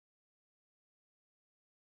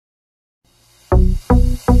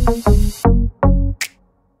My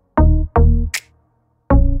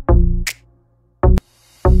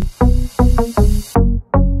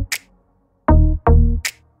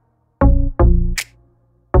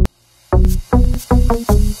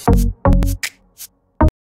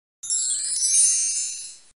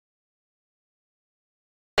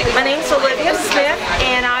name is Olivia Smith,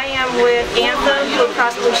 and I am with Anthem Blue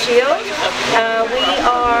Cross Blue Shield. We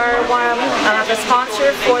are the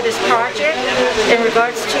sponsor for this project in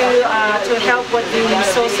regards to help with the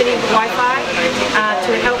Soulcity Wi-Fi,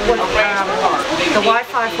 to help with the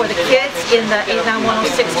Wi-Fi for the kids in the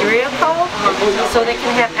 89106 area code, so they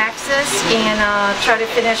can have access and try to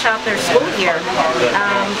finish out their school year.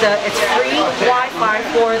 It's free Wi-Fi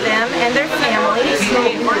for them and their families,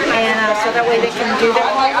 and so that way they can do their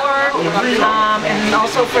homework, and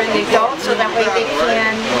also for the adults, so that way they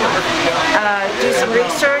can do some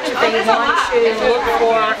research if they want to look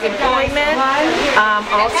for employment,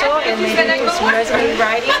 also, and maybe do some resume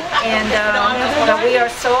writing. And we are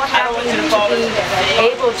so happy to be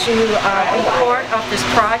able to be part of this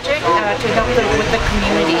project to help with the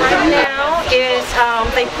community. Now is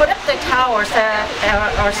they put up the towers that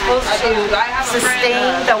are supposed to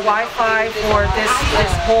sustain the Wi-Fi for this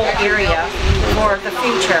whole area for the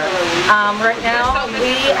future. Right now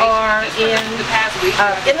we are in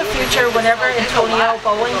the future, whenever Antonio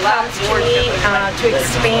Bowen comes to me to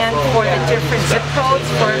expand for the different zip codes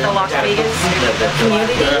for the Las Vegas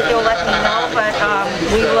community, he'll let me know. But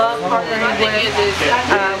we love partnering with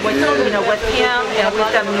him, and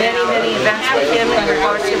we've done many events with him in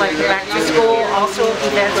regards to like the back to school, also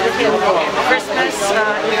events with him, Christmas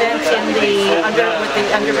events in with the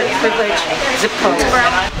underprivileged zip codes.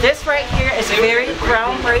 This right here is very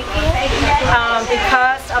groundbreaking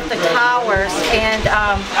because of the towers, and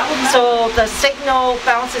so the signal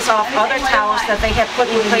bounces off other towers that they have put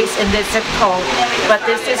in place in this zip code. But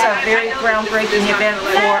this is a very groundbreaking event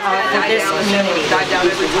for this community.